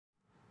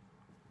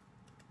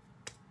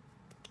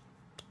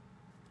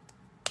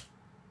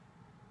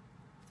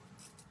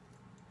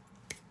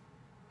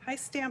Hi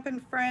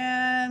Stampin'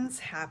 friends,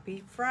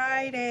 happy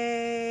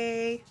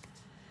Friday.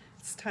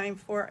 It's time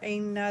for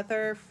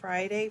another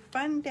Friday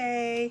fun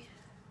day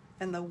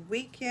and the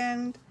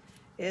weekend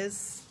is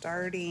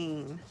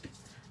starting.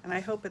 And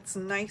I hope it's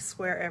nice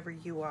wherever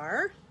you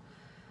are.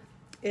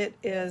 It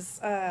is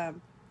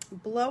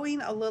blowing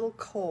a little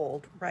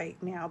cold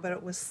right now, but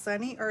it was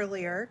sunny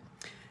earlier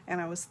and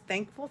I was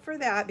thankful for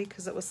that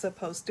because it was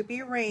supposed to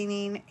be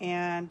raining,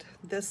 and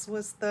this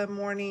was the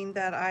morning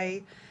that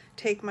I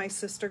take my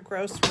sister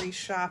grocery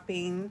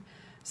shopping,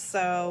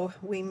 so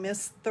we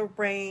missed the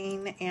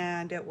rain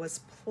and it was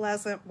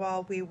pleasant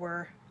while we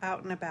were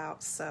out and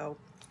about. So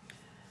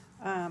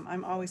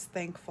I'm always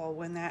thankful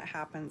when that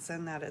happens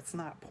and that it's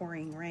not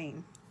pouring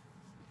rain.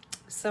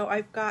 So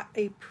I've got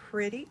a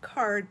pretty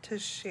card to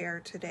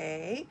share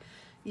today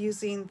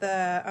using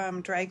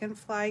the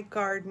Dragonfly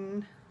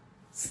Garden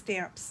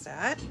stamp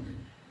set.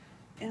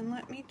 And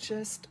let me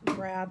just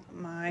grab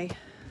my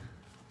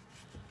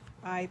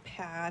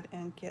iPad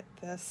and get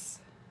this.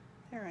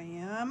 There I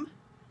am.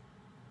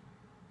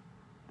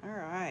 All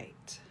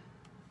right.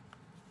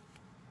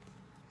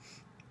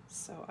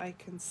 So I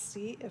can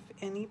see if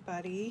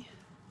anybody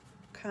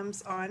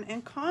comes on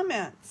and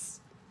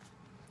comments.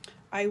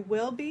 I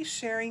will be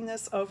sharing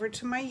this over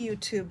to my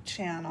YouTube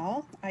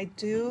channel. I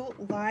do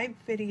live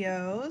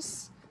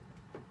videos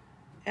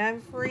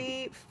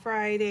every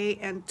Friday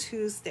and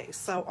Tuesday.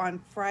 So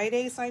on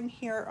Fridays I'm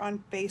here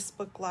on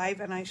Facebook Live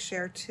and I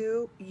share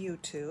to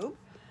YouTube.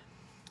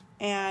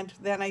 And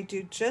then I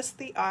do just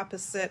the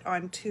opposite.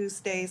 On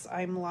Tuesdays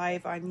I'm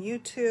live on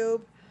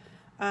YouTube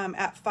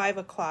at 5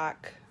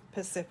 o'clock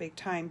Pacific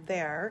time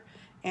there.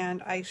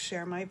 And I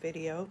share my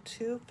video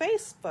to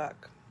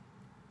Facebook.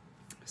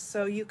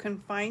 So you can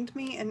find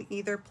me in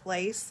either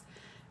place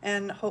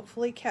and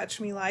hopefully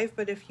catch me live.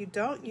 But if you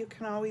don't, you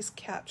can always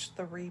catch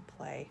the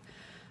replay.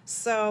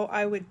 So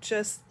I would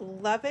just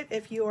love it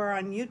if you are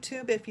on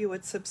YouTube, if you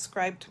would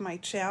subscribe to my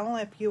channel.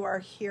 If you are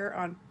here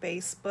on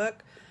Facebook,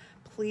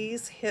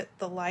 please hit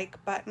the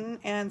like button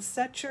and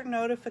set your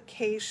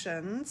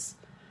notifications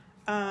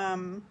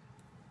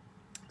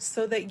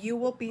so that you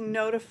will be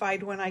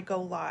notified when I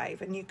go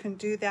live. And you can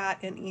do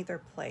that in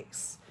either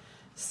place.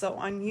 So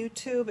on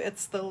YouTube,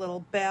 it's the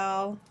little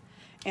bell.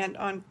 And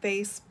on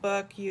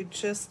Facebook, you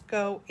just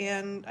go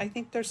in, I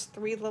think there's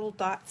 3 little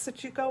dots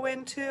that you go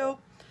into.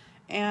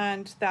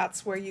 And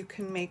that's where you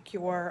can make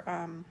your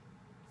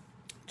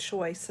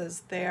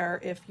choices there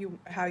if you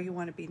how you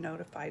want to be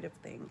notified of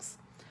things.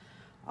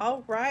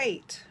 All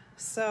right,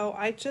 so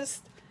I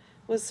just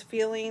was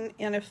feeling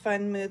in a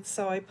fun mood,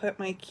 so I put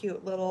my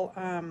cute little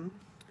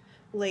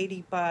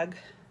ladybug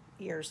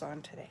ears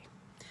on today.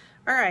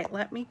 All right,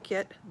 let me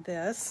get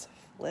this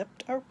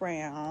flipped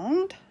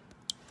around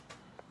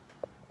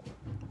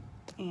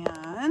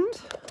and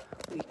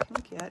we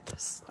can get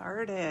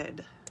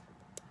started.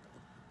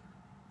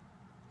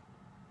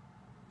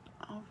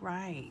 All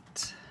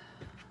right.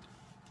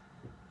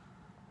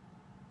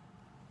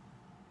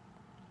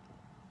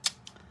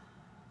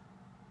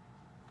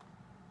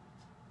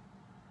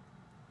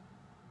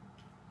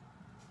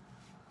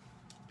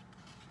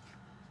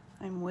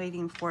 I'm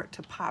waiting for it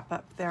to pop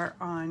up there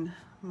on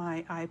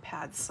my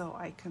iPad so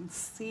I can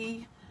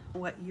see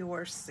what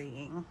you're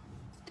seeing.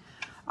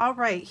 All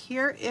right,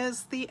 here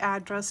is the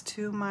address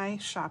to my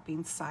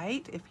shopping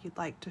site if you'd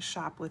like to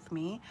shop with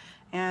me.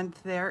 And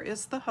there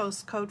is the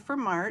host code for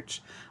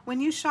March. When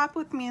you shop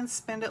with me and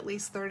spend at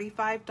least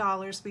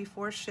 $35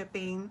 before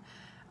shipping,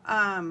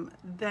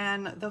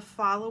 then the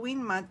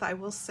following month I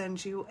will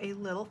send you a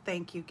little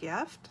thank you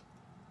gift.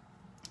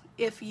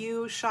 If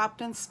you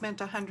shopped and spent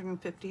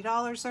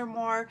 $150 or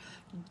more,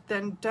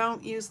 then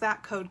don't use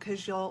that code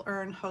because you'll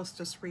earn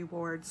hostess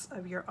rewards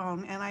of your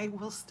own, and I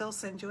will still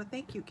send you a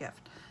thank you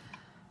gift.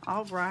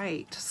 All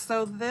right,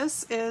 so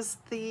this is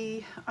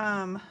the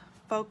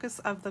focus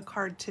of the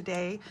card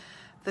today,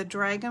 the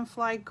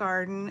Dragonfly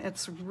Garden.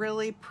 It's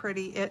really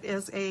pretty. It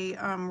is a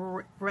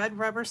red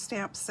rubber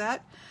stamp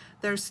set.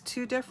 There's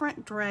 2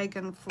 different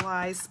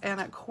dragonflies,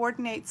 and it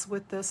coordinates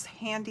with this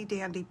handy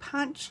dandy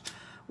punch,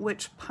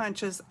 which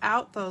punches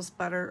out those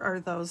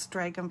those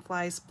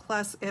dragonflies,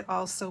 plus it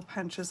also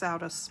punches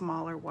out a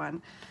smaller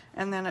one.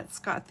 And then it's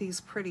got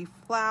these pretty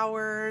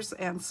flowers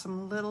and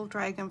some little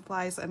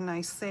dragonflies and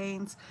nice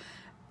sayings.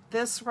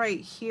 This right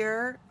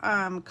here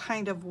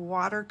kind of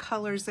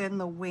watercolors in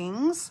the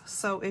wings,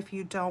 so if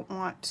you don't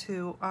want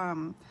to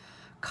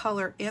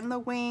color in the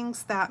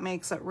wings, that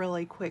makes it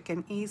really quick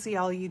and easy.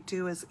 All you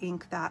do is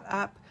ink that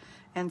up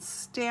and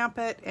stamp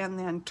it and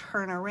then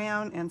turn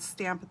around and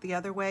stamp it the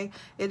other way.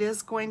 It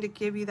is going to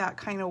give you that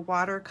kind of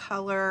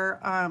watercolor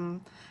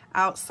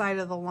outside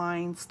of the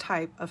lines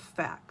type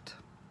effect.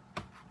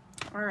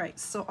 All right,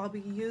 so I'll be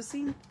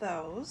using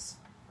those.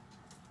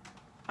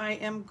 I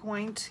am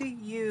going to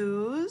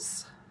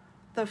use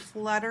the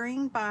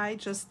Fluttering By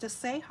Just to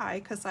Say Hi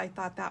because I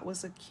thought that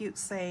was a cute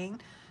saying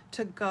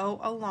to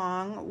go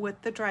along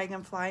with the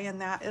dragonfly,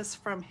 and that is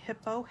from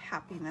Hippo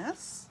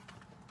Happiness.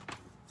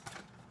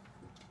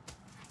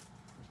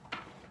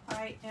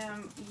 I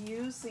am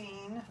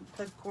using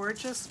the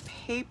gorgeous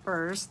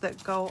papers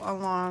that go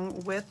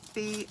along with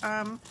the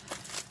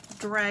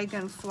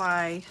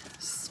Dragonfly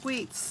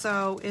suite.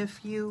 So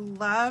if you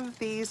love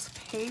these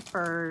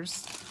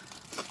papers,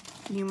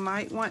 you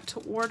might want to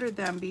order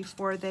them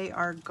before they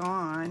are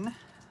gone.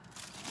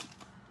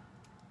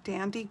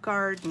 Dandy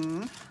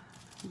Garden,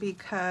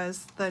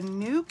 because the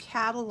new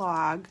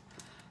catalog,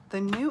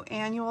 the new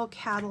annual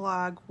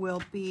catalog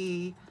will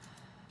be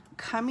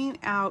coming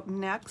out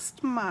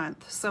next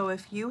month. So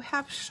if you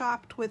have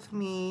shopped with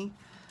me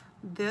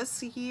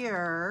this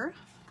year,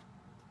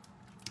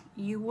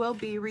 you will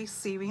be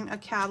receiving a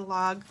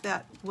catalog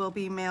that will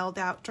be mailed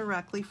out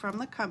directly from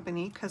the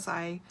company, because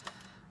I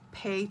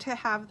pay to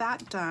have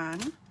that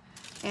done,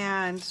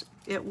 and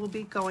it will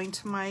be going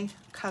to my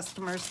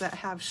customers that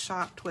have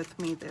shopped with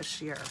me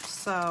this year.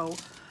 So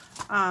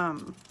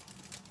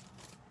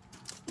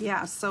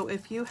yeah, so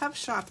if you have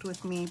shopped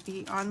with me,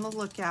 be on the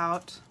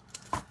lookout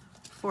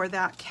for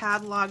that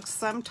catalog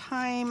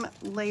sometime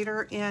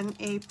later in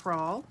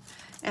April.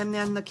 And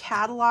then the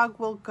catalog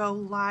will go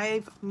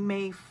live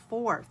May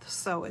 4th.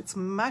 So it's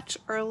much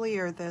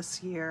earlier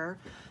this year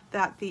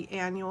that the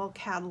annual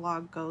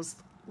catalog goes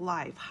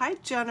live. Hi,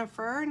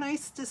 Jennifer.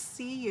 Nice to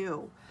see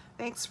you.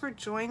 Thanks for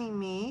joining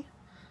me.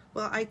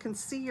 Well, I can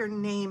see your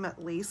name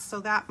at least, so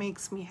that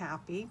makes me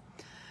happy.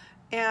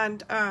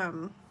 And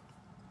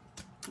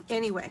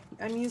anyway,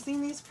 I'm using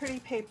these pretty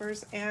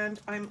papers, and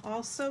I'm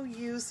also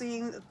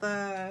using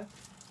the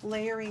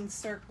Layering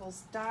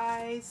Circles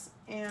dies,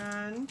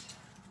 and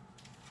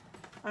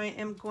I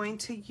am going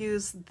to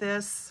use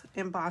this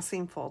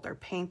embossing folder,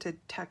 Painted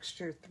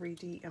Texture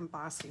 3D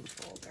embossing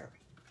folder.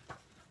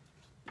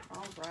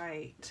 All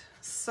right,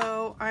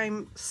 so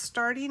I'm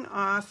starting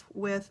off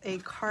with a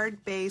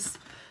card base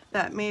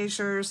that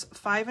measures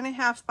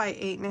 5.5 by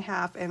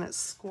 8.5, and it's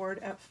scored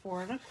at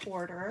 4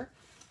 1/4.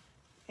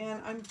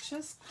 And I'm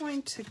just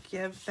going to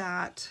give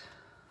that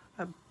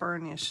a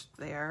burnish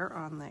there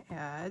on the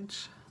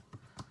edge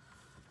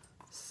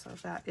so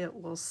that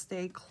it will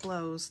stay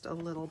closed a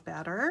little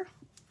better.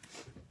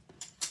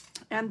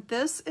 And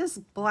this is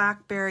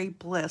Blackberry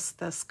Bliss,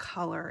 this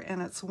color,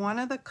 and it's one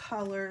of the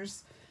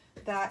colors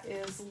that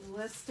is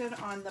listed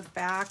on the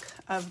back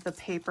of the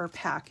paper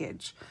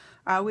package.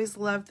 I always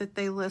love that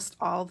they list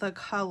all the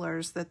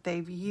colors that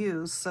they've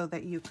used so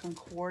that you can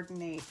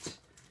coordinate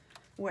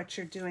what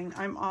you're doing.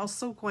 I'm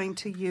also going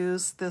to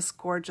use this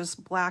gorgeous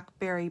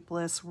Blackberry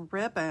Bliss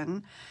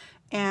ribbon,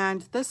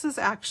 and this is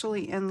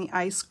actually in the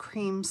Ice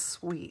Cream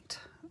Suite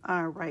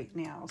right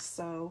now.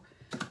 So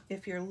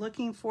if you're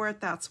looking for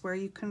it, that's where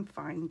you can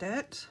find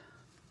it.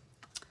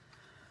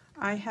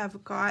 I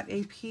have got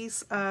a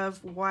piece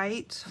of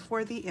white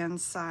for the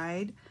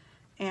inside,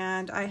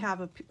 and I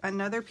have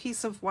another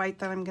piece of white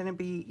that I'm going to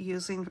be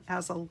using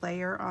as a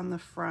layer on the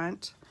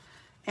front,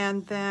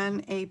 and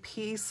then a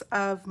piece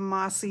of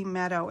Mossy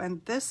Meadow,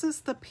 and this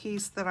is the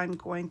piece that I'm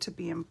going to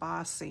be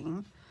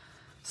embossing.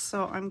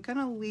 So I'm going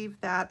to leave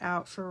that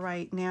out for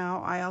right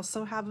now. I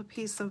also have a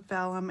piece of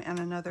vellum and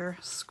another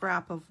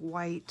scrap of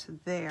white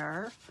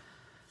there.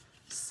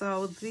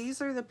 So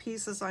these are the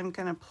pieces I'm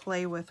going to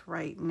play with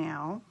right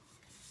now.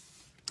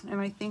 And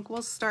I think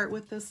we'll start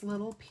with this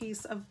little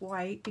piece of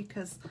white,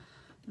 because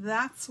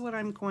that's what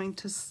I'm going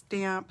to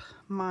stamp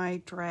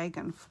my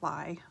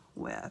Dragonfly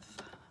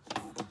with.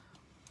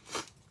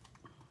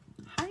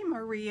 Hi,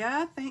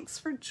 Maria. Thanks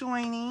for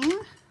joining.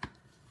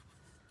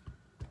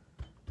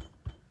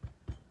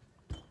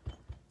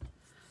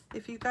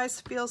 If you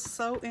guys feel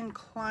so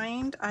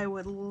inclined, I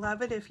would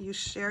love it if you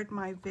shared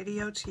my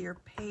video to your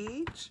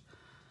page,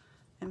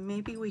 and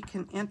maybe we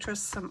can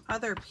interest some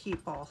other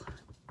people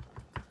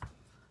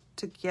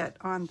to get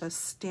on the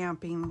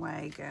stamping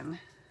wagon.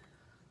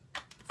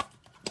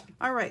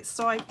 All right,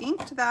 so I've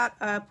inked that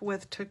up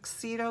with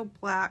Tuxedo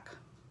Black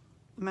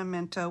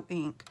Memento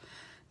ink.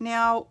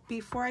 Now,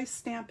 before I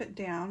stamp it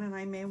down, and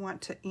I may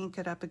want to ink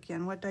it up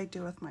again, what did I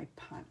do with my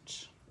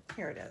punch?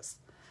 Here it is.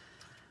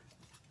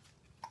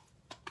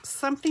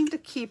 Something to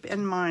keep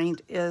in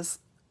mind is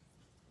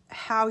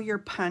how your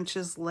punch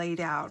is laid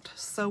out.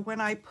 So when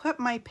I put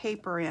my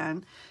paper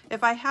in,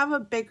 if I have a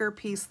bigger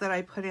piece that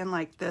I put in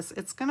like this,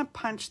 it's going to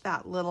punch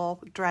that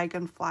little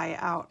Dragonfly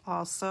out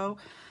also.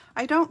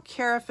 I don't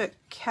care if it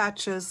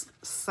catches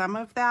some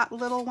of that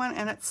little one,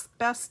 and it's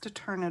best to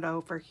turn it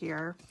over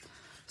here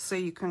so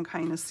you can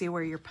kind of see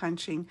where you're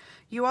punching.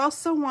 You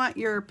also want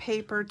your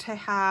paper to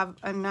have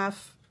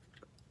enough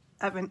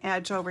of an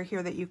edge over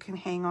here that you can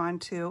hang on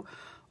to,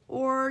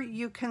 or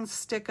you can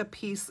stick a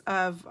piece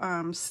of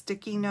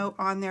sticky note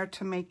on there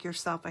to make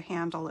yourself a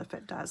handle if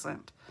it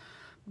doesn't.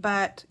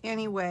 But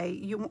anyway,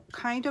 you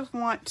kind of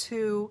want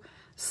to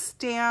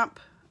stamp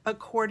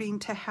according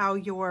to how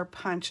your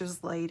punch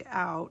is laid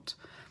out.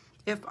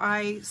 If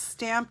I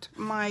stamped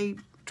my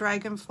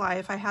Dragonfly,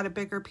 if I had a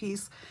bigger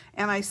piece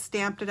and I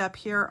stamped it up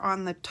here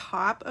on the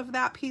top of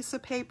that piece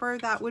of paper,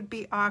 that would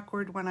be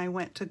awkward when I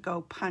went to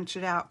go punch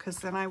it out, because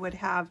then I would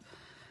have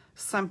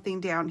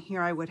something down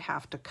here I would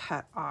have to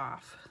cut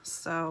off.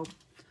 So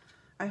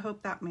I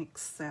hope that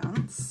makes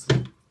sense.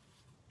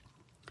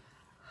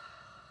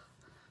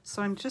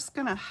 So I'm just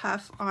gonna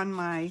huff on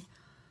my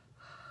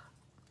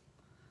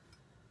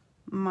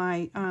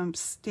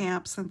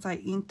stamp since I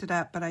inked it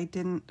up, but I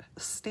didn't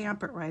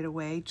stamp it right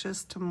away,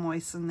 just to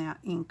moisten that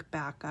ink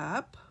back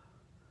up.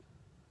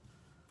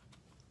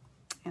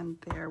 And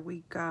there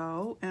we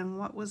go. And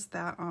what was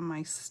that on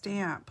my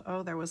stamp?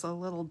 Oh, there was a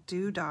little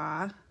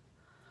doodah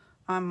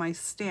on my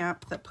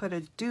stamp that put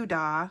a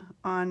doodah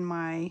on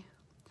my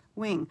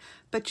wing.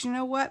 But you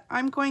know what?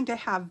 I'm going to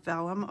have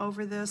vellum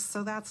over this,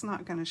 so that's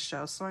not going to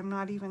show. So I'm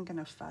not even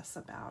going to fuss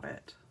about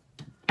it.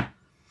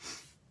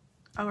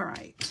 All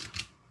right.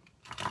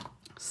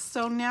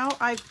 So now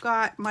I've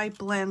got my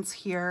blends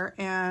here,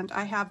 and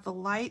I have the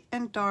light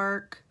and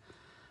dark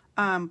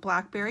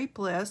Blackberry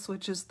Bliss,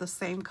 which is the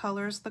same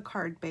color as the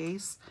card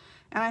base,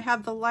 and I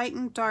have the light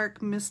and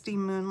dark Misty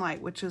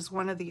Moonlight, which is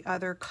one of the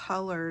other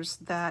colors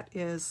that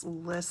is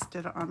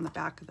listed on the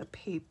back of the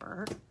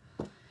paper.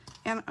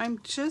 And I'm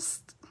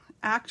just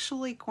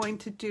actually going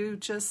to do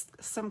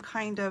just some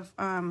kind of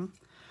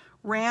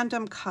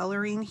random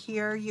coloring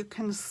here. You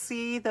can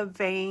see the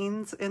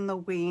veins in the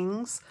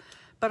wings,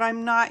 but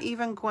I'm not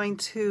even going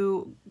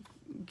to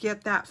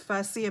get that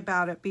fussy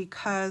about it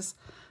because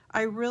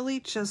I really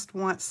just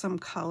want some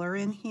color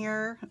in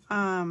here.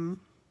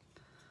 I'm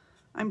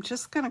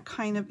just going to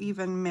kind of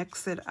even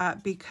mix it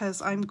up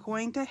because I'm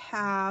going to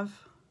have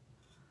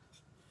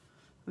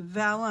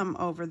vellum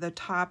over the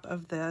top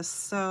of this,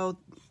 so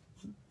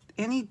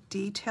any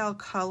detail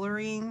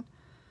coloring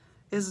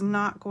is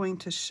not going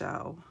to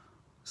show.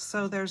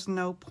 So there's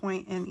no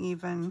point in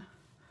even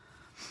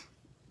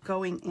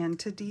going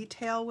into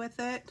detail with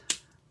it,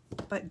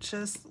 but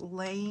just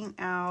laying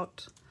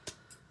out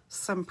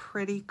some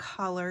pretty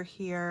color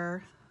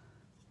here.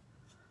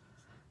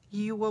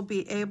 You will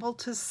be able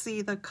to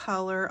see the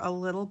color a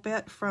little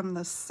bit from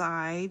the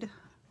side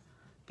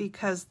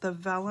because the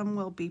vellum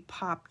will be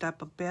popped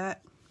up a bit,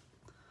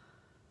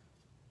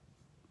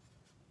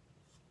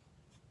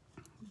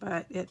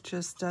 but it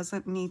just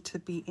doesn't need to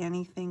be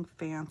anything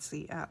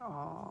fancy at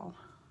all.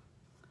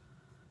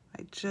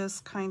 I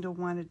just kind of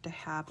wanted to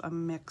have a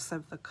mix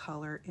of the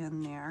color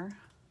in there.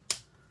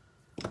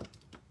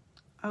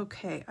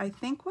 Okay, I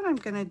think what I'm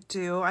going to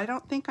do, I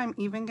don't think I'm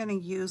even going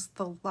to use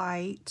the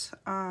light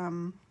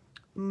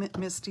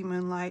Misty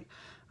Moonlight.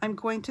 I'm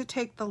going to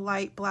take the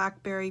light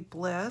Blackberry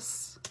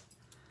Bliss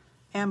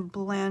and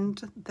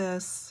blend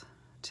this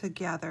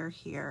together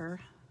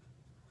here.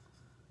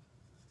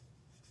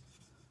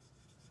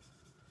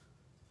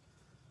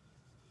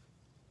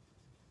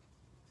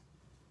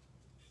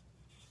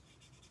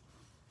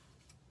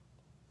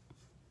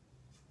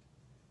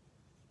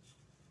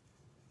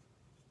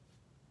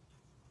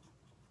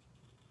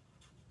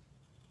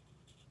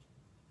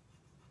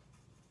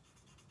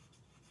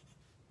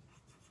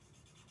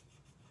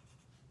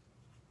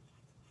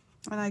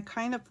 And I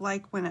kind of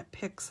like when it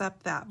picks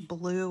up that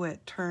blue,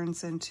 it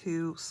turns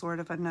into sort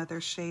of another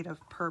shade of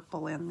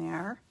purple in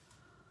there.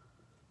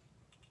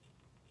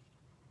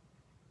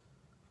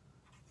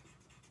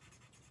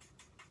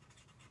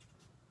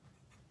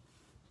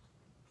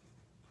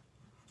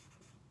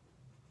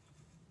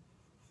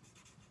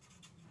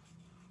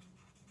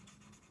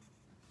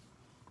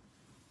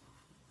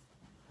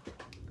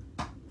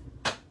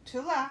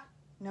 Tula,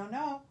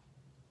 no.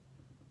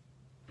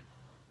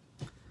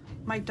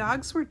 My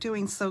dogs were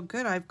doing so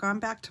good, I've gone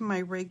back to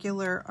my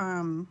regular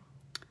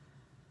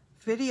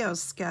video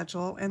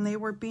schedule, and they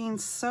were being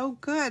so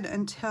good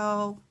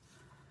until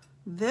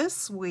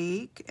this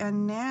week,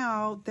 and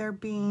now they're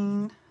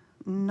being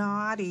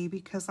naughty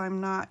because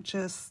I'm not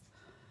just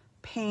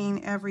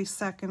paying every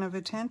second of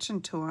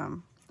attention to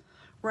them.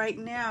 Right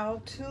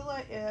now,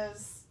 Tula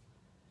is,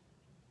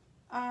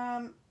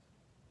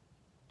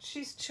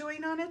 she's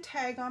chewing on a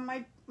tag on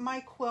my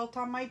quilt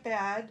on my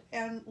bed,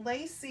 and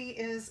Lacey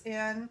is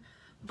in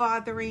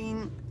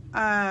bothering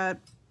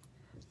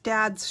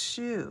Dad's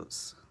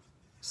shoes.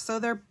 So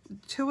they're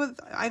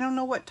I don't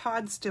know what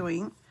Todd's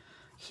doing.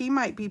 He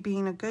might be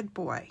being a good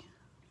boy,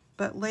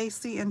 but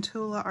Lacey and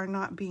Tula are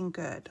not being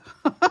good.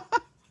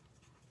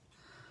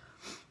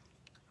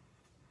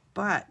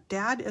 But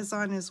Dad is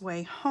on his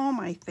way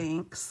home, I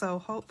think, so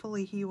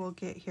hopefully he will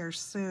get here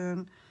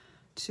soon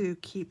to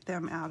keep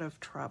them out of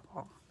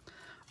trouble.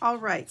 All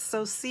right,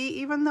 so see,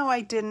 even though I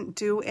didn't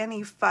do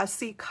any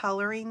fussy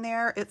coloring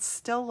there, it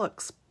still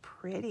looks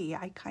pretty.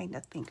 I kind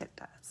of think it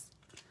does.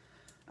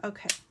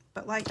 Okay,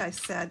 but like I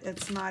said,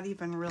 it's not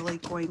even really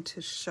going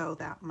to show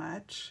that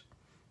much.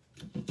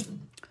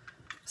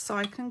 So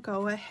I can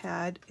go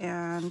ahead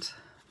and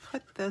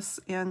put this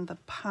in the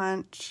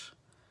punch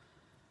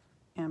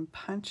and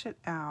punch it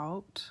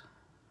out.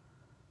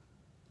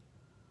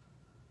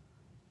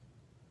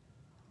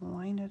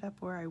 Line it up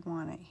where I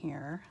want it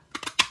here.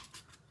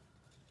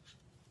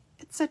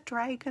 It's a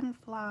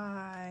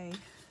dragonfly.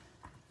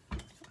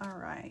 All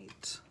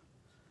right.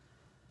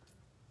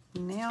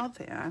 Now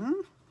then,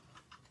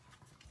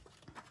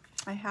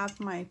 I have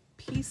my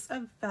piece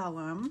of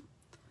vellum,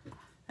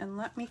 and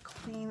let me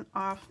clean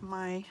off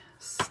my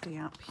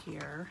stamp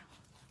here.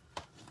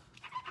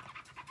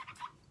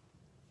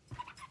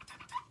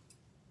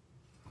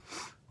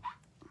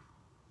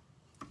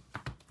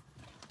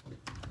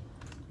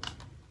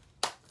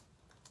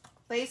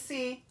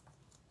 Lacey.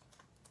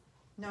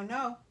 No,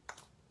 no.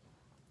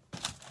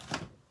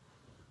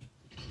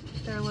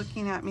 They're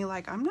looking at me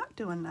like I'm not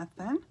doing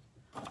nothing.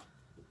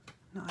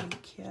 Naughty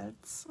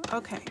kids.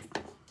 Okay.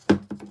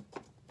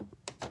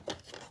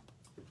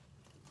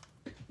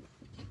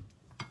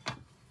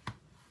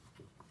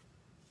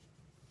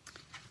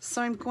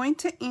 So I'm going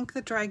to ink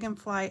the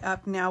Dragonfly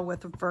up now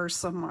with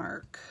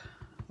Versamark,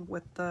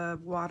 with the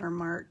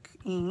watermark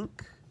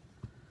ink.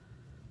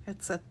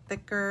 It's a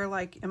thicker,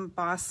 like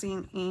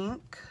embossing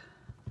ink,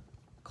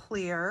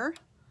 clear.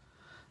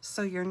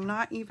 So you're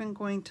not even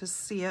going to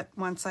see it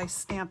once I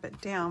stamp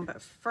it down.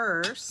 But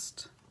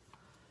first,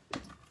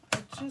 I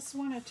just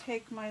want to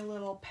take my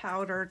little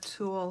powder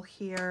tool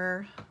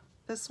here.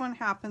 This one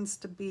happens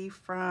to be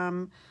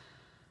from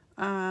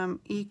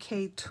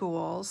EK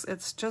Tools.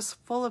 It's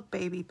just full of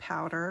baby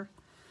powder.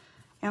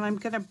 And I'm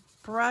going to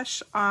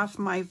brush off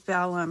my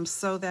vellum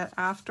so that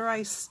after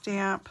I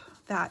stamp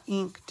that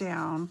ink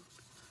down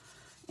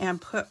and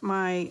put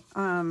my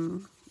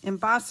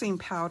embossing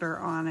powder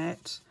on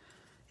it,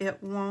 the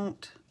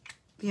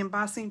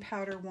embossing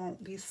powder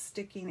won't be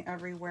sticking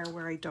everywhere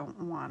where I don't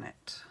want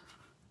it.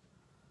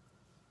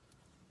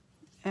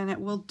 And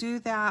it will do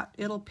that.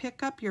 It'll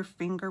pick up your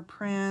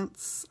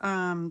fingerprints,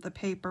 the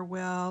paper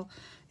will.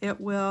 It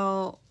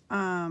will,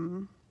 I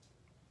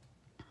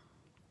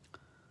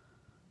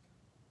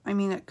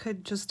mean, it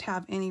could just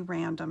have any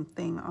random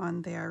thing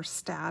on there,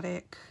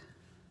 static.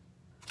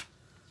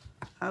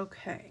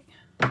 Okay.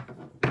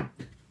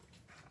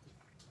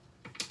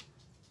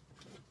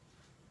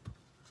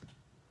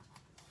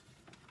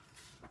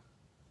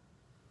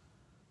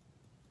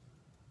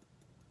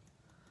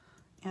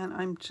 And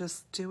I'm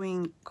just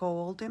doing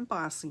gold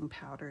embossing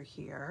powder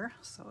here,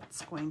 so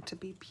it's going to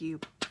be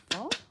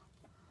beautiful.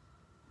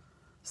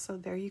 So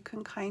there you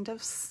can kind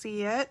of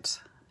see it.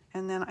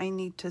 And then I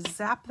need to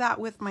zap that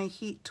with my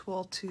heat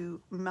tool to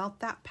melt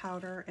that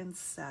powder and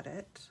set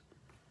it.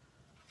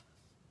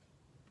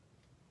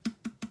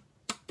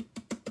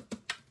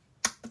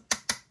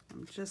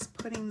 I'm just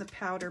putting the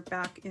powder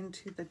back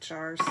into the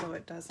jar so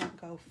it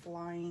doesn't go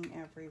flying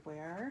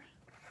everywhere.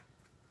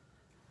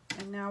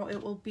 And now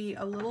it will be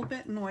a little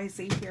bit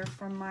noisy here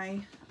from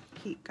my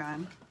heat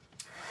gun.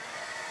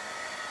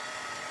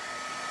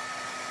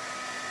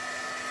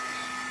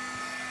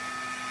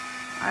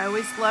 I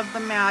always love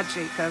the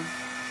magic of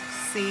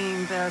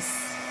seeing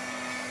this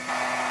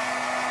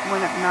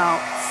when it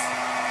melts.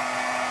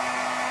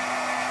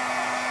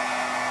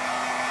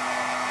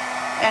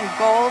 And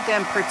gold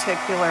in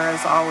particular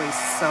is always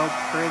so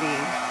pretty.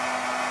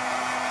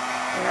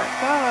 There it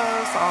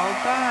goes, all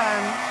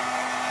done.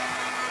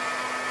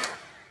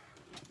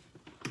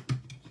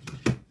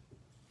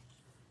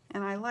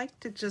 And I like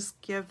to just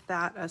give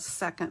that a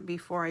second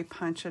before I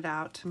punch it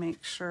out to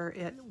make sure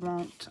it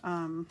won't,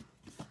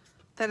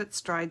 that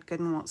it's dried good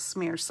and won't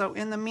smear. So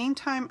in the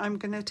meantime, I'm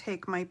going to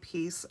take my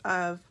piece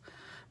of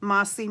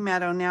Mossy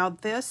Meadow. Now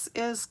this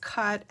is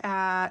cut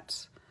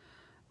at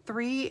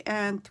 3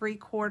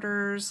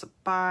 3/4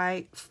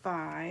 by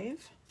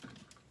 5.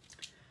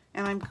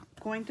 And I'm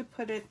going to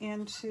put it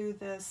into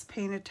this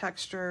painted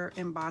texture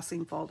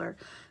embossing folder.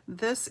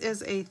 This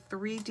is a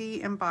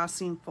 3D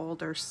embossing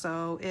folder,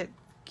 so it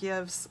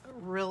gives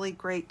really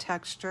great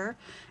texture.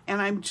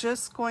 And I'm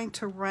just going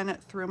to run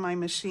it through my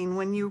machine.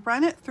 When you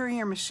run it through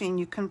your machine,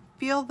 you can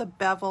feel the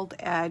beveled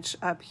edge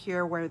up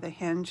here where the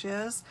hinge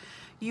is.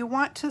 You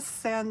want to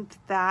send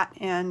that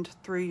end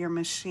through your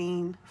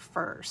machine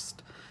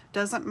first.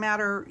 Doesn't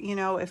matter, you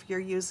know, if you're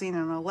using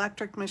an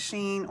electric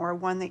machine or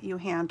one that you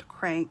hand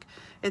crank.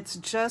 It's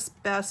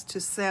just best to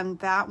send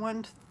that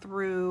one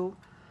through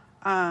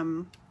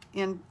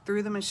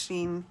through the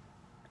machine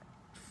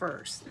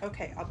first.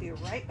 Okay, I'll be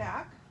right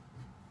back.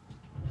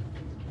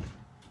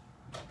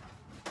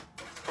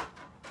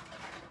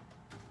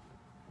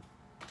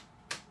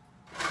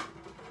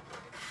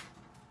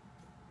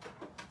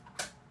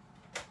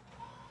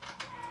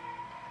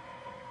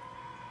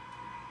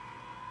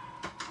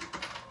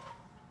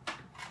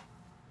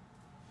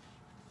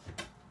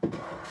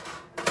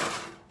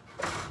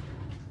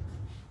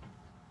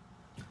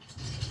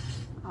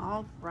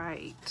 All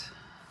right,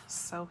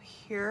 so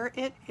here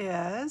it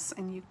is,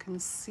 and you can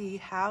see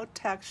how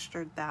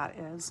textured that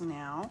is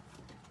now.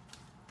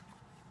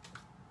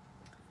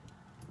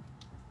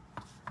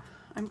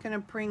 I'm going to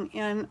bring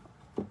in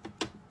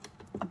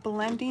a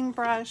blending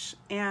brush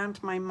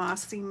and my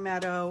Mossy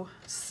Meadow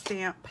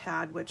stamp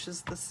pad, which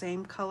is the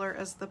same color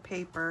as the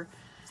paper,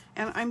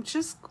 and I'm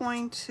just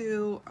going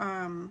to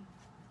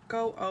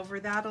go over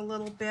that a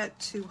little bit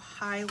to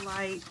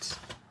highlight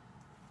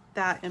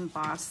that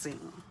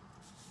embossing.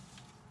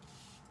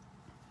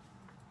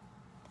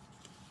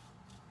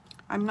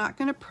 I'm not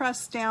going to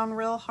press down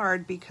real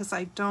hard because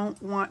I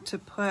don't want to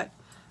put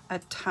a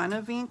ton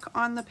of ink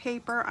on the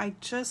paper. I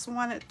just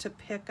want it to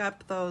pick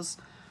up those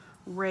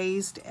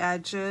raised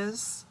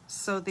edges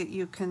so that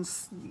you can,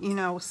 you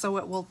know, so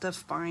it will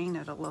define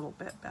it a little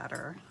bit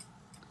better.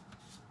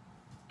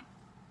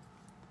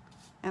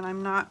 And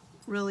I'm not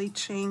really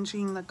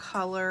changing the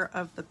color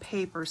of the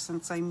paper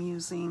since I'm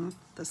using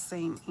the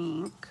same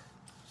ink.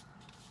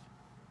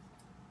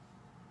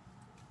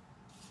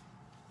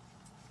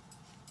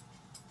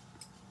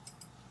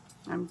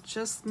 I'm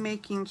just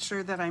making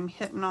sure that I'm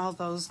hitting all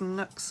those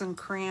nooks and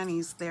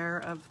crannies there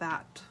of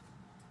that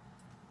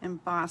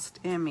embossed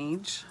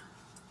image.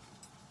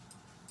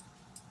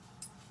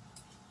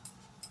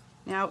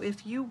 Now,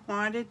 if you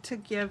wanted to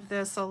give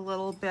this a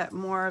little bit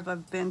more of a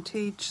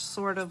vintage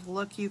sort of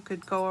look, you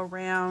could go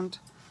around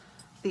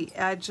the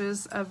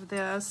edges of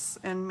this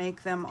and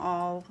make them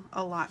all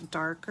a lot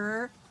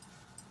darker,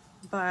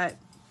 but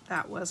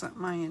that wasn't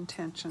my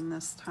intention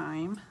this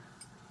time.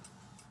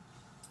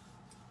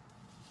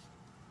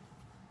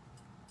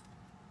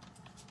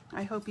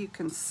 I hope you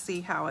can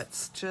see how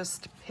it's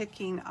just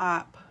picking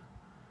up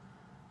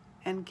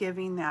and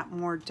giving that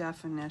more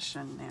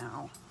definition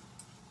now.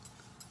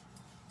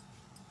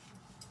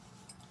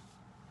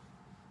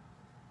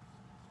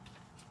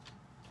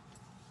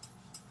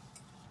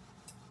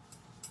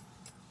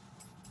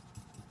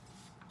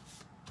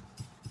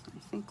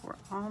 I think we're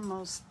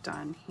almost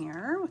done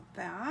here with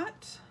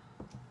that.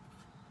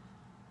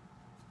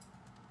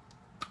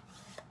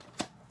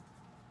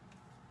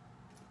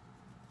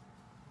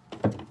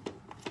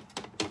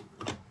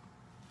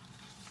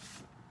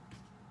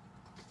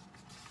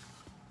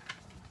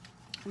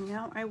 And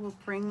now I will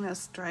bring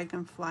this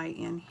dragonfly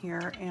in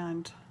here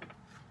and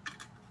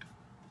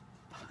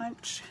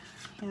punch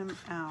him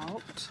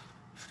out.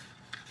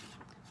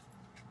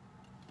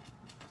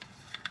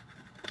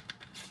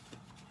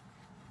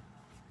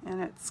 And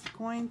it's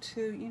going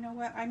to, you know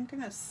what, I'm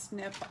going to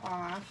snip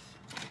off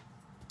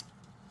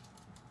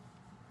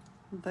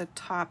the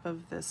top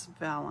of this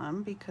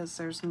vellum because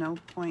there's no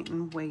point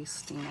in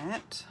wasting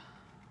it.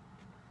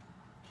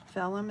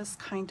 Vellum is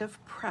kind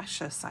of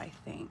precious, I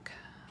think.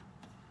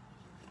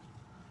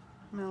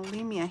 I'm going to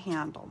leave me a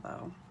handle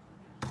though.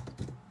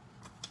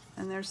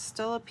 And there's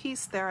still a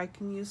piece there I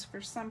can use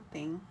for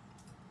something.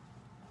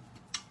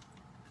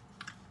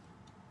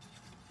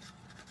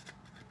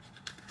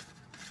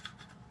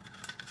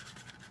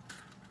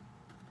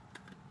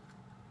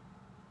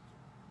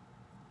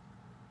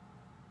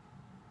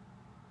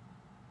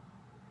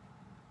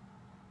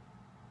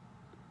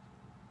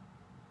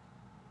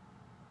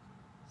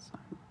 So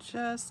I'm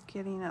just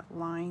getting it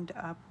lined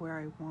up where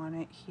I want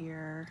it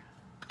here.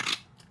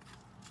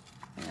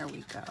 There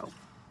we go.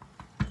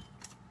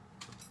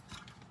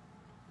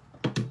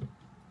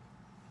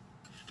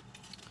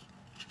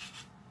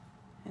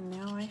 And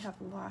now I have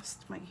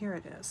lost my, here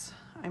it is.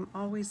 I'm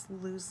always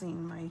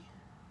losing my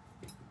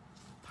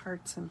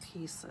parts and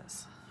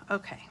pieces.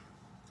 Okay.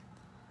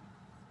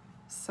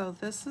 So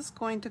this is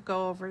going to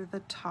go over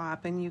the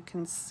top, and you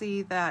can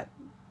see that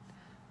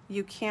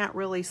you can't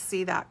really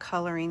see that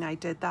coloring I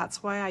did.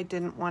 That's why I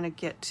didn't want to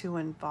get too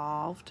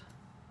involved.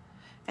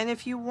 And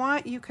if you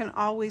want, you can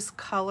always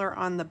color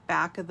on the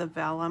back of the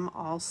vellum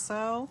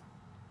also.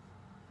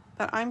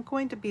 But I'm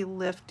going to be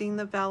lifting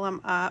the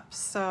vellum up,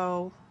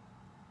 so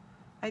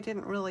I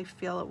didn't really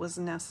feel it was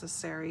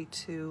necessary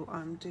to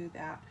do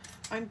that.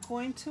 I'm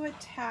going to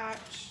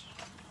attach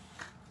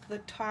the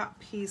top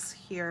piece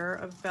here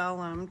of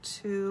vellum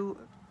to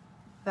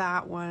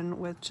that one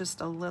with just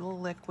a little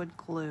liquid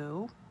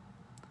glue.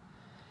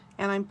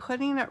 And I'm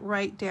putting it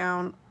right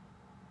down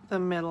the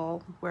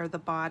middle where the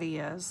body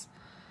is.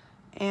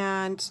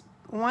 And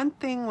one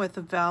thing with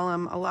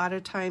vellum a lot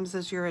of times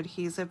is your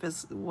adhesive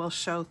will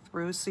show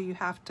through, so you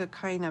have to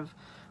kind of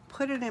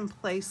put it in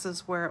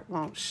places where it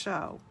won't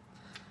show.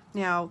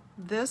 Now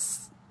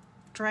this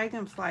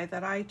dragonfly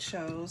that I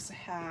chose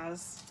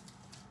has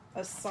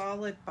a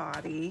solid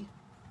body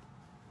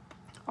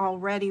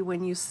already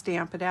when you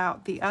stamp it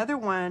out. The other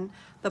one,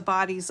 the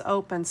body's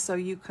open so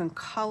you can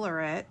color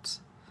it.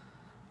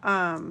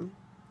 And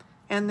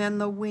then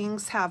the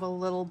wings have a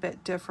little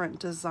bit different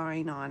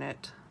design on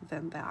it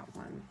than that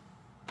one.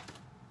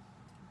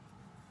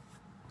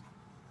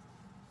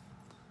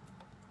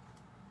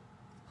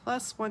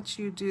 Plus, once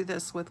you do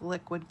this with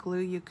liquid glue,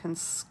 you can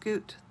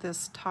scoot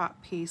this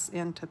top piece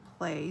into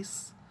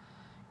place.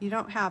 You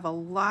don't have a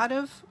lot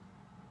of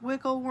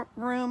wiggle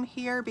room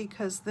here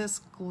because this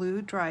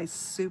glue dries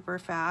super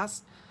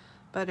fast,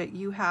 but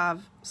you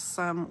have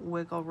some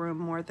wiggle room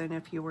more than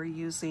if you were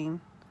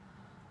using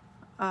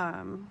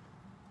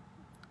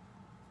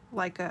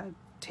like a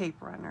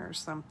tape runner or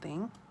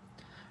something.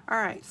 All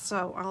right,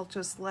 so I'll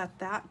just let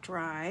that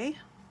dry.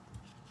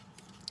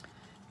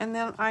 And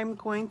then I'm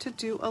going to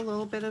do a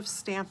little bit of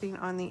stamping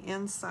on the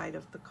inside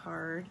of the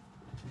card.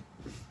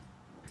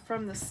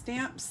 From the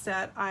stamp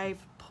set,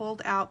 I've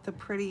pulled out the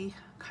pretty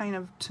kind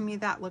of, to me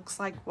that looks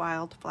like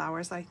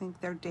wildflowers. I think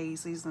they're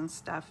daisies and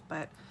stuff,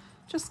 but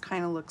just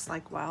kind of looks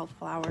like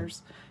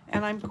wildflowers.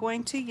 And I'm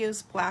going to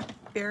use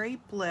Blackberry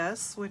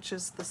Bliss, which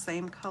is the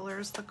same color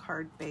as the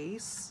card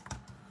base.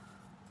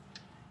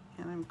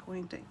 And I'm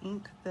going to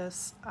ink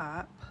this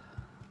up.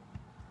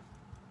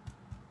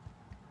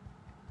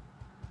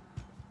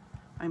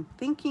 I'm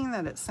thinking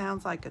that it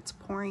sounds like it's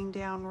pouring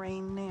down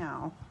rain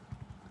now.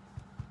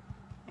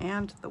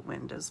 And the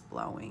wind is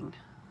blowing.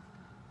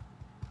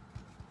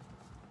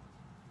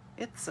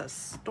 It's a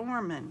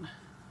stormin'.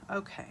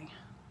 Okay.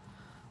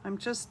 I'm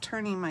just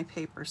turning my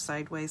paper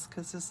sideways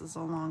because this is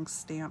a long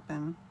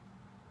Stampin'.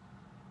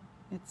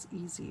 It's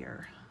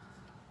easier.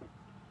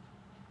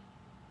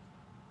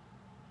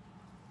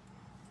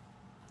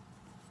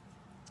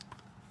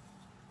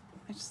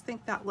 I just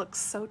think that looks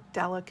so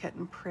delicate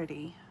and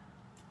pretty.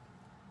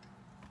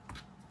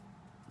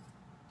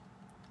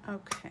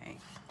 Okay.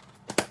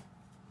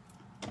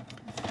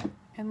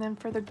 And then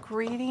for the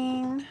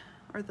greeting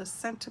or the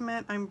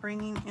sentiment, I'm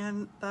bringing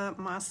in the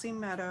Mossy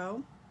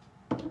Meadow,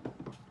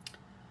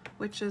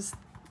 which is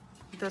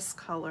this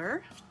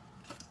color.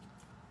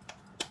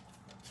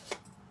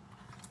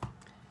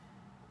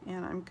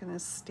 And I'm going to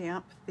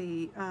stamp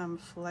the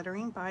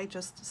fluttering by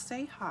just to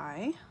say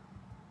hi.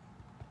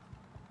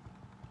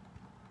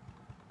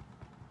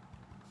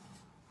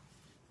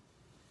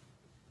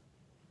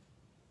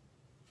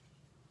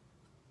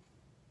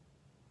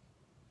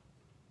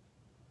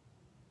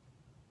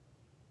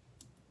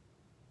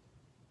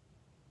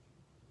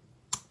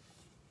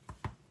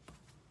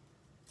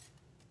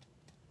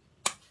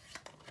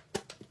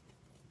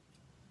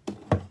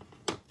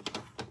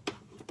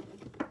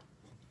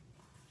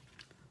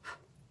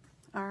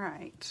 All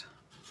right,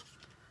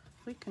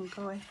 we can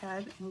go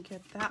ahead and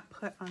get that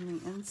put on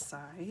the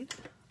inside.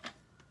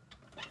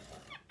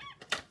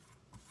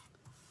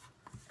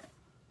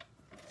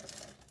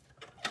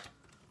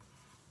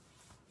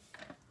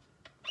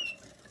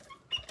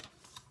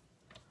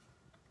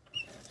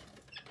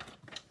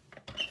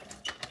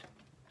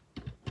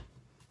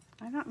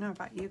 I don't know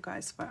about you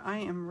guys, but I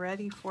am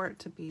ready for it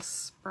to be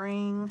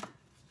spring.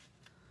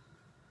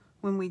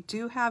 When we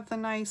do have the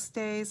nice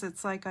days,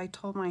 it's like I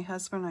told my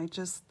husband,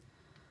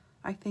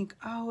 I think,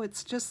 oh,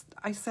 it's just,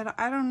 I said,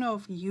 I don't know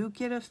if you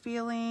get a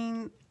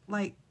feeling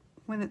like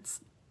when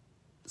it's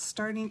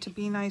starting to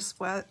be nice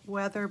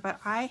weather, but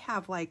I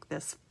have like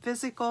this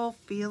physical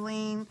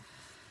feeling,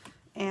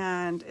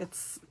 and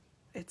it's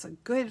a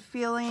good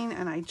feeling,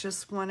 and I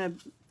just want to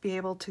be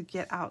able to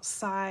get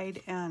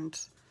outside and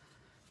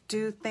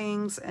do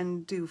things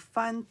and do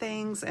fun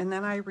things. And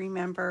then I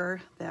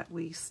remember that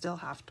we still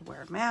have to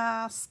wear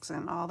masks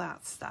and all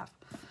that stuff.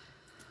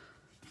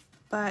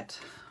 But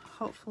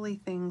hopefully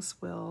things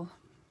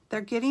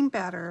they're getting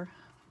better.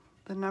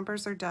 The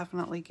numbers are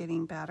definitely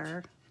getting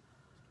better.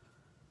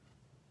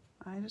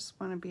 I just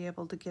want to be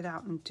able to get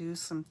out and do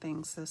some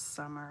things this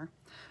summer.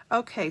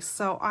 Okay,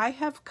 so I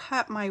have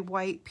cut my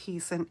white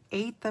piece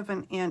 1/8 of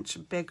an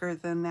inch bigger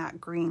than that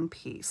green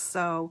piece.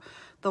 So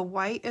the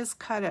white is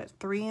cut at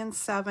 3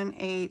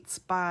 7/8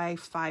 by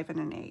 5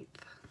 1/8.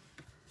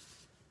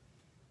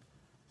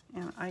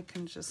 And I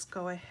can just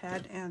go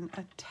ahead and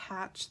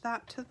attach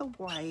that to the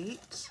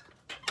white.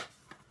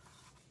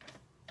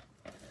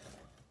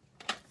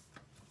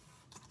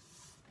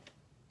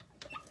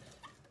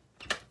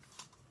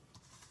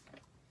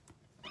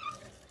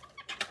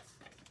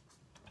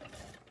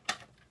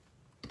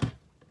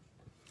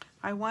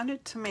 I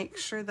wanted to make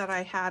sure that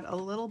I had a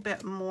little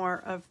bit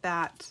more of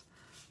that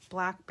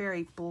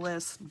Blackberry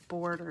Bliss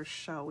border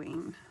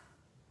showing.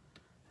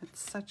 It's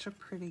such a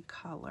pretty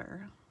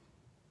color.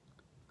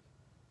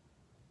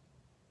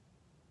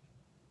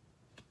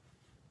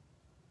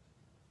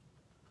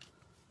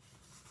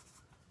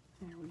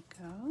 There we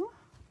go.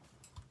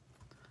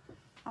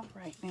 All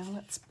right, now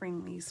let's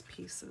bring these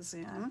pieces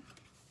in.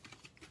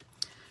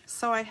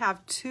 So I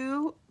have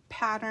two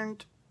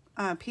patterned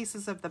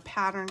pieces of the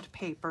patterned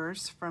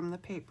papers from the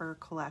paper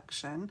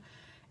collection,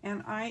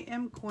 and I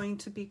am going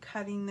to be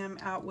cutting them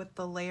out with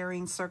the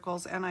layering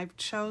circles, and I've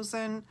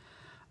chosen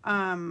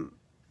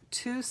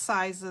 2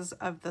 sizes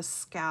of the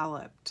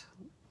scalloped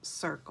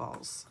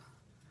circles.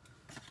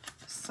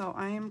 So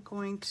I am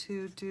going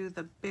to do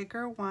the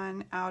bigger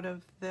one out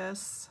of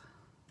this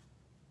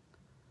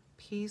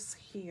piece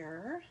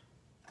here,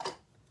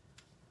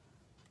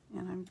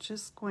 and I'm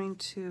just going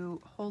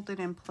to hold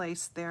it in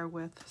place there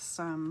with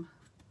some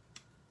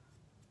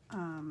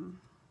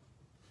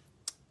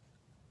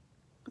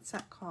what's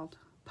that called?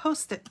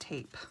 Post-it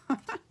tape.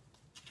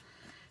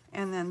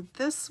 And then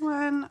this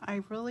one,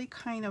 I really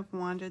kind of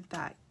wanted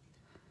that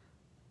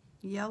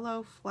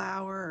yellow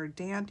flower or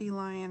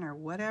dandelion or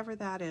whatever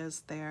that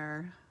is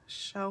there,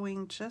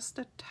 showing just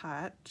a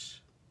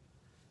touch.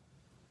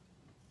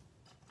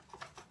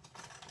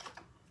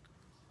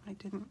 I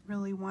didn't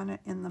really want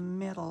it in the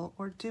middle,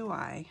 or do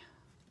I?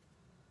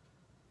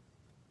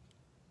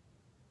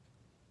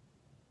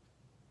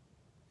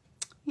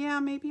 Yeah,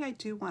 maybe I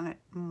do want it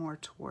more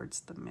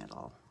towards the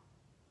middle.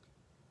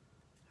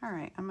 All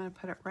right, I'm going to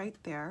put it right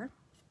there.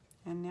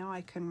 And now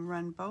I can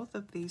run both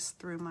of these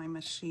through my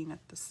machine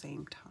at the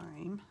same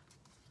time.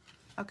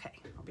 Okay,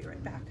 I'll be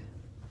right back.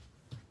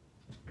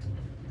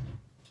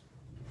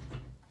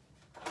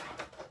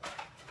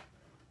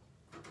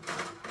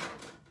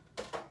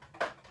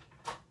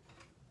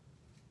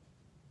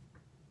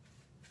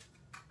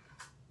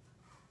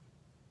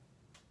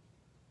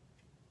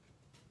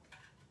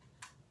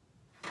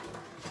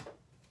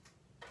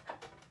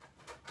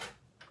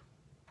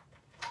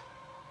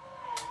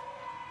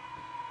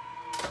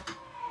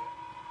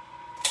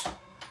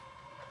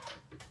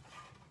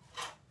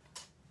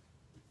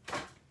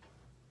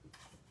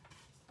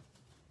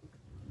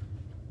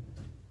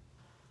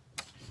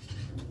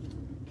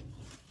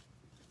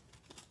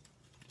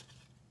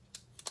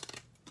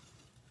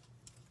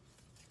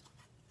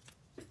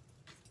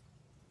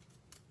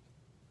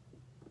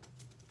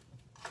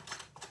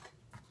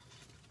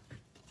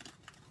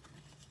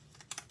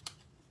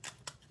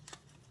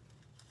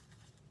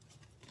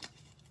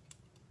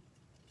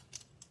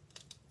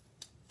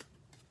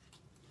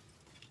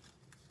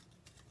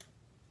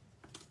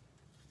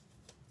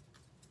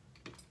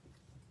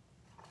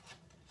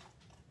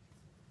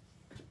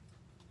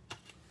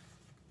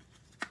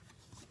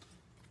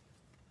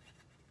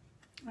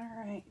 All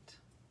right.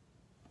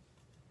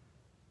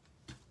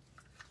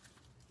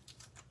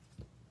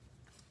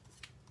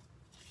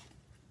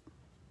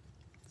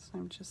 So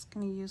I'm just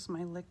going to use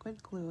my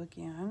liquid glue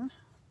again.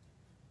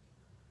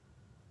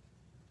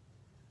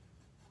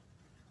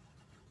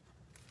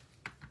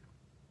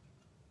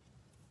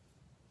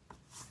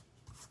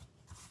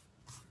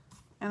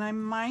 And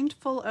I'm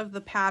mindful of the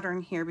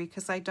pattern here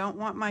because I don't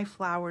want my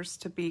flowers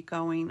to be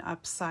going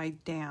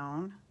upside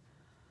down.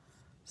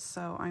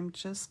 So I'm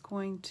just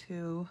going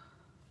to,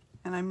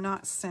 and I'm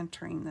not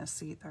centering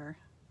this either.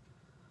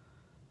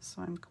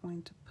 So I'm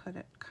going to put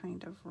it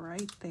kind of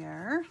right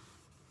there.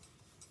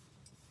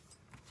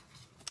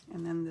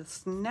 And then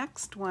this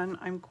next one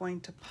I'm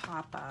going to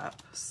pop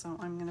up. So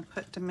I'm going to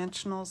put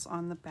dimensionals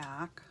on the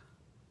back.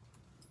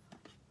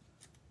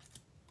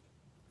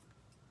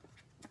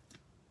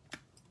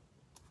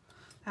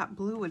 That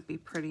blue would be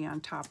pretty on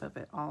top of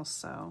it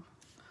also.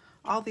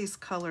 All these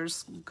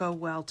colors go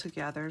well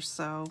together,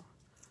 so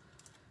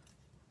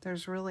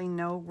there's really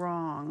no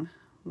wrong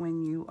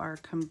when you are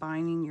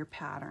combining your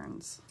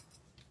patterns.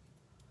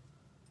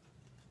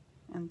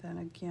 And then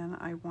again,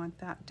 I want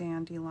that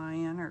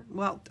dandelion, or,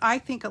 well, I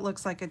think it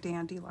looks like a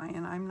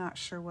dandelion. I'm not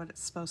sure what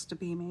it's supposed to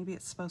be. Maybe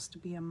it's supposed to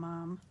be a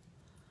mum.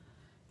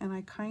 And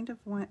I kind of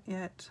want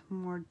it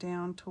more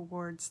down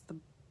towards the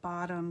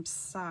bottom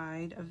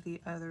side of the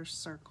other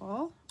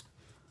circle.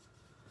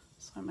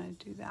 So I'm going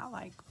to do that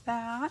like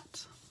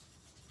that.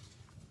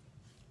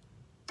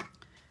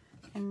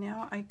 And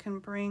now I can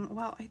bring,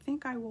 well, I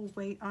think I will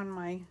wait on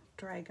my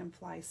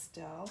dragonfly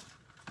still.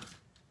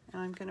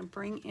 And I'm going to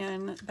bring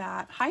in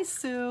that, hi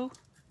Sue,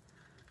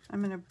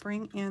 I'm going to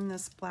bring in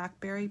this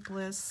Blackberry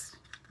Bliss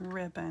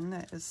ribbon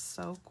that is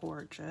so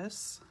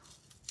gorgeous.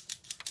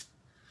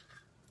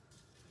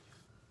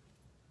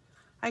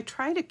 I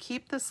try to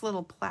keep this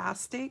little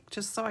plastic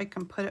just so I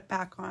can put it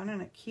back on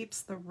and it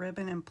keeps the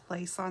ribbon in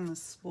place on the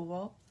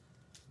spool.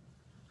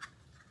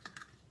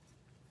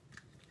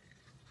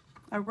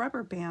 A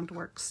rubber band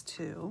works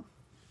too.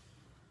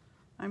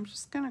 I'm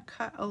just going to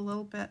cut a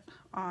little bit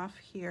off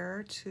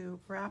here to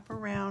wrap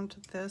around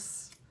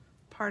this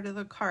part of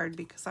the card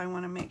because I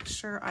want to make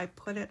sure I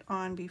put it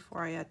on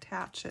before I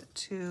attach it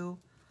to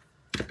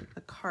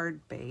the card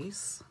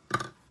base.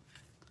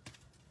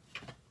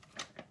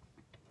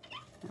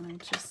 And I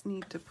just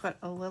need to put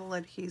a little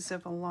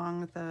adhesive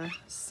along the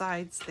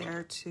sides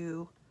there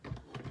to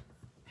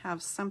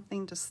have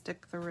something to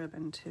stick the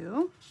ribbon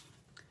to.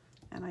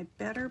 And I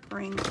better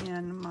bring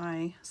in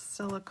my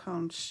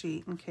silicone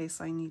sheet in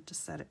case I need to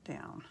set it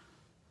down.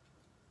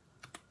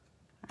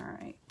 All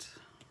right.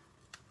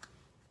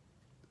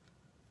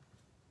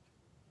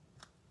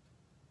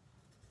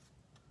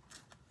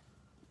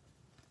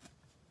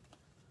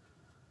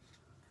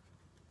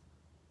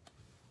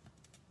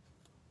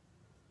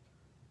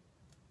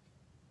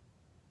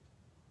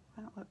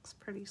 That looks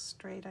pretty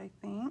straight, I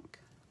think.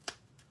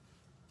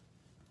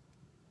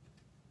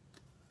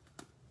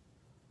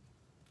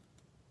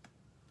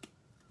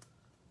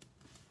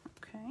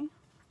 Okay.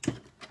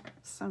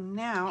 So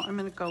now I'm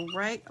going to go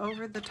right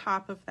over the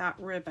top of that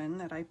ribbon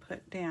that I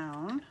put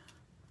down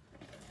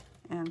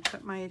and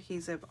put my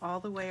adhesive all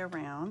the way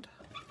around.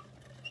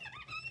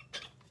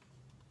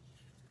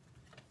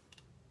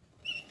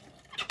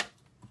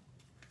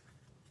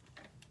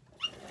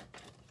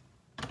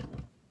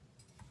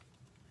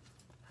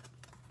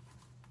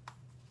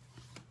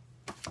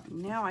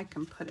 Now I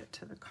can put it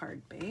to the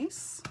card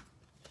base.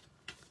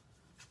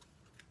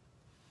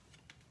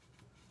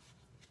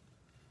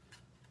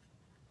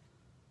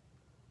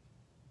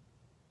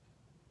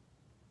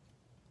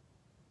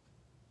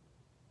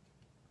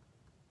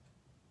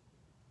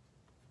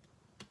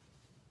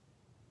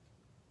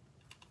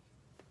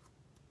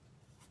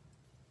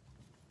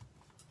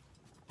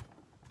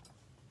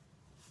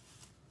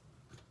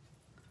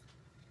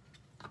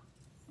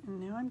 And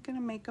now I'm going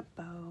to make a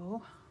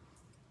bow.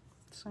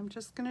 So I'm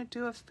just going to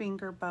do a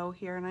finger bow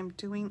here, and I'm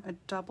doing a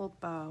double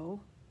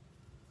bow.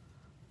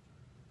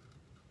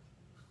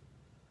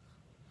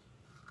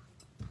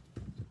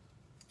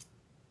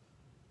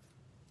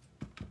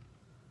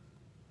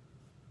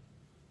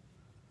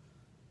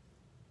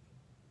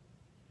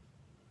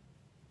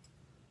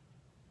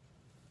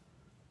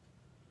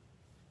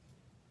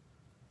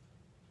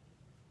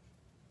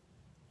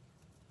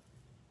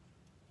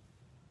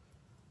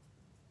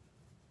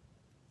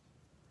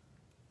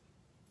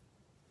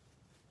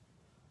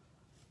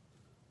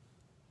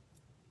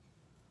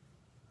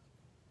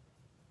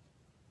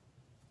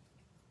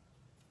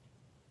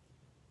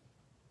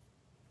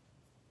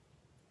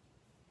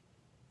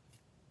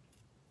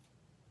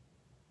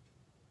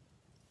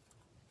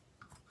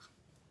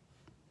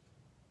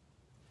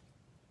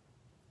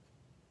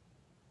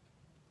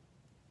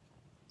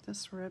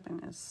 This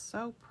ribbon is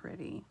so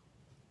pretty.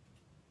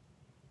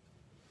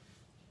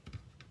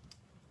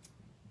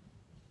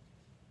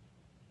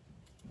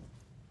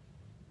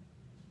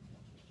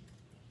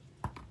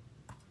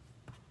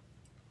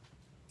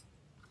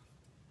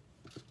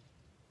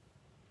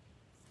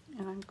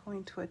 And I'm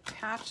going to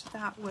attach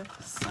that with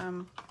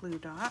some glue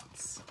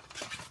dots.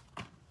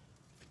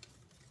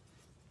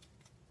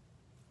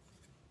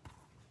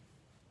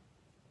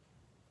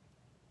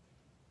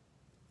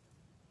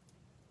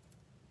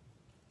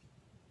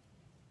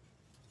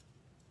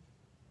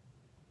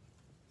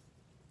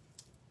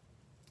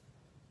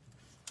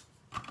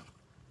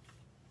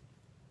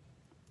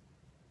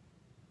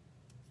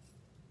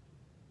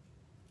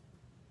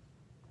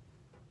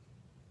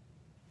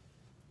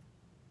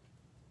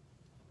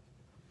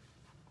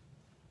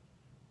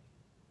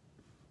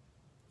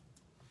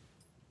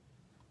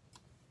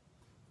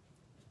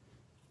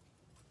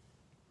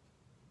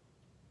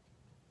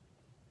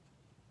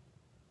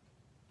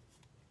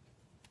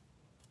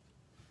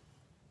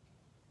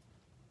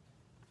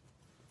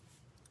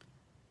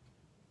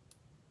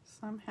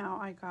 Somehow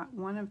I got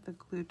one of the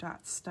glue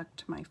dots stuck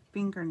to my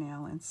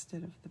fingernail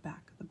instead of the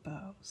back of the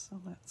bow.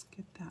 So let's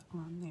get that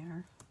on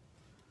there.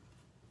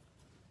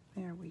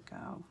 There we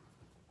go.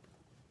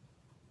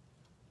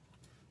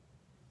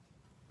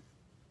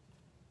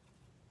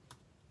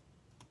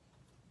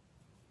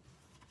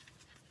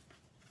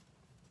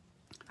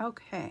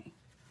 Okay,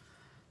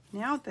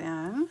 now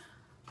then,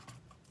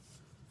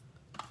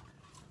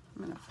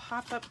 I'm going to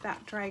pop up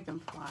that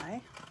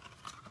dragonfly.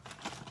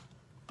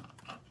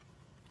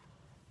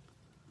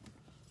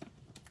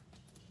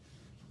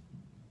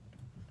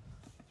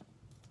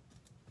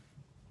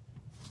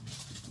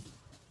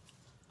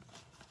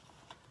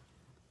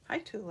 Hi,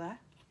 Tula.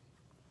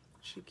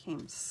 She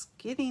came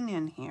skidding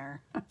in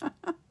here.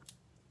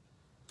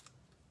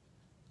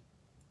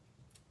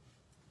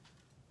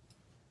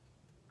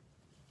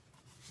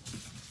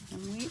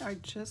 And we are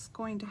just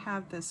going to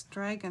have this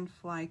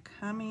dragonfly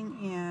coming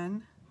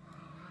in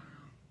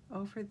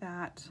over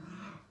that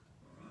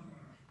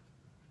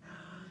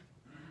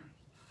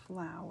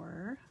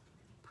flower.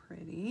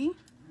 Pretty.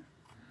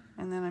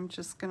 And then I'm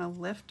just going to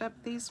lift up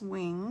these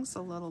wings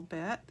a little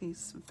bit,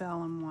 these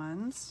vellum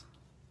ones.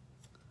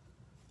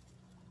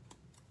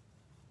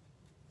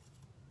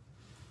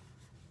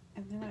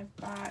 And then I've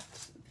got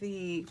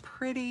the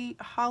pretty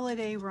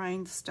holiday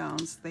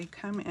rhinestones. They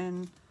come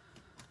in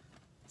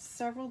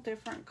several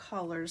different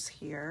colors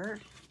here,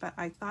 but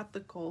I thought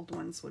the gold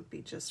ones would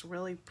be just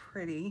really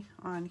pretty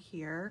on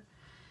here.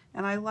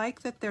 And I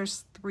like that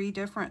there's 3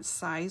 different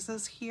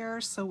sizes here,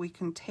 so we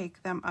can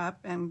take them up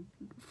and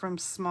from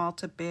small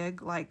to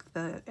big, like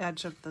the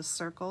edge of the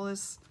circle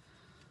is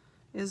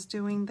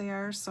doing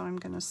there. So I'm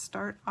going to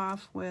start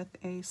off with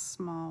a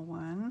small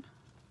one.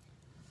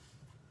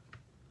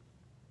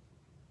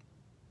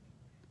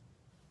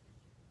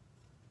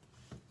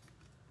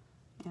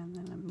 And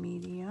then a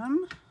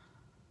medium.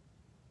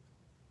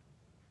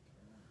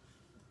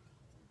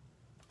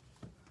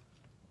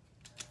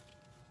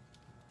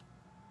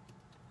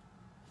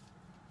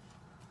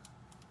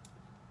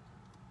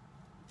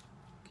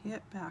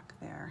 Get back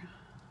there.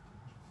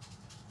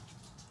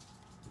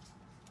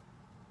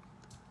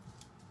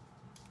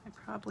 I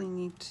probably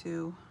need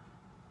to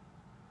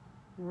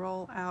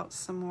roll out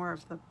some more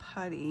of the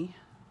putty.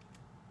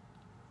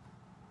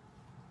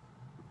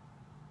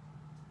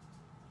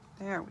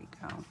 There we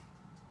go.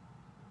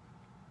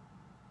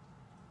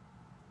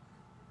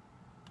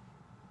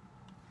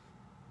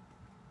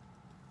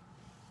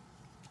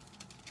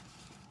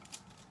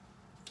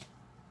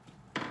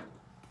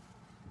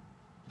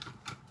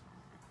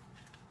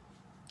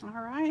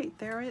 All right,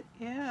 there it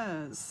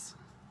is.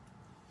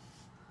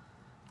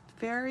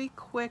 Very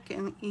quick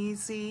and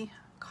easy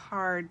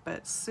card,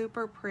 but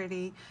super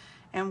pretty.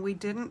 And we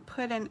didn't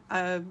put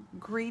a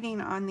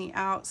greeting on the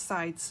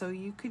outside, so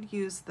you could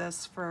use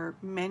this for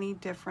many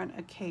different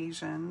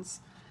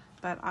occasions.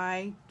 But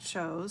I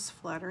chose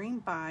fluttering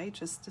by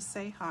just to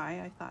say hi.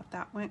 I thought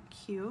that went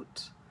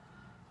cute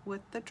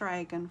with the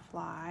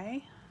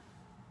dragonfly.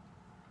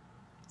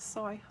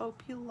 So I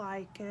hope you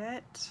like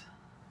it.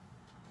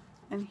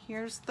 And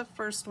here's the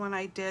first one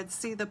I did.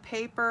 See, the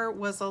paper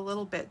was a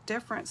little bit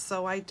different,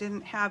 so I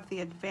didn't have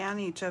the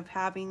advantage of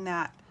having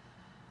that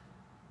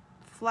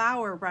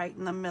flower right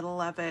in the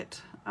middle of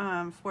it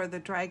for the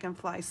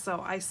dragonfly.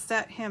 So I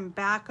set him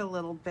back a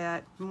little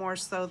bit, more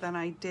so than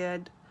I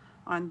did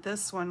on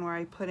this one where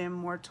I put him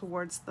more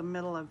towards the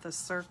middle of the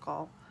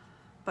circle.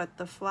 But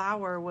the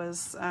flower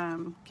was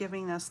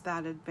giving us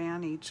that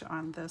advantage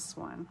on this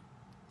one.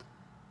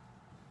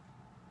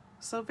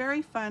 So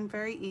very fun,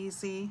 very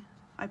easy.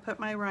 I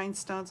put my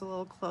rhinestones a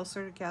little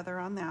closer together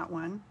on that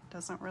one.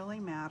 Doesn't really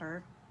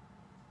matter.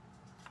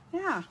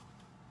 Yeah.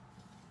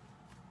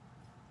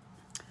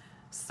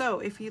 So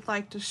if you'd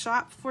like to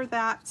shop for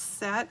that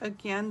set,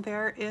 again,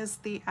 there is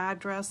the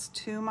address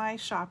to my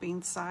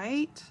shopping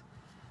site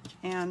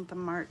and the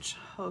March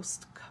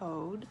host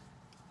code.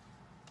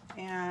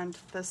 And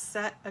the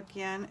set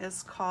again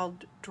is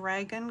called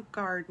Dragonfly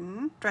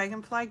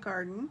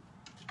Garden.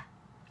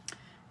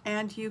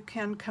 And you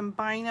can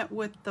combine it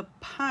with the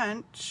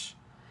punch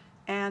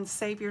and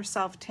save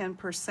yourself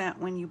 10%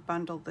 when you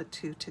bundle the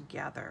 2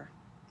 together.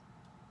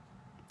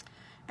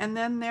 And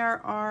then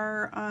there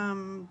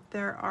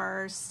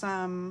are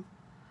some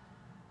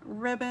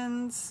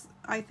ribbons,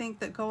 I think,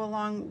 that go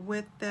along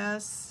with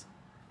this,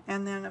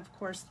 and then of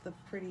course the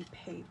pretty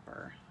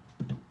paper.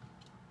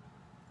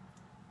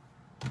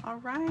 All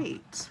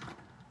right.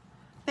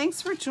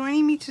 Thanks for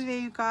joining me today,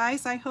 you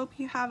guys. I hope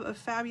you have a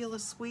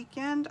fabulous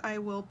weekend. I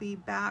will be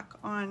back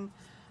on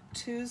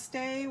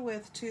Tuesday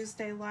with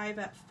Tuesday Live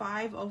at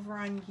 5 over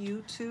on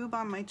YouTube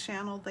on my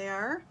channel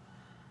there.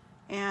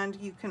 And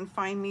you can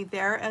find me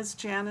there as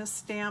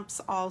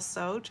JannaStamps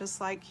also, just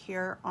like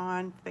here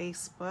on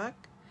Facebook.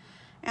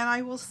 And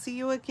I will see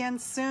you again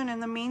soon. In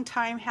the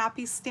meantime,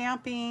 happy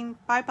stamping.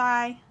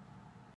 Bye-bye.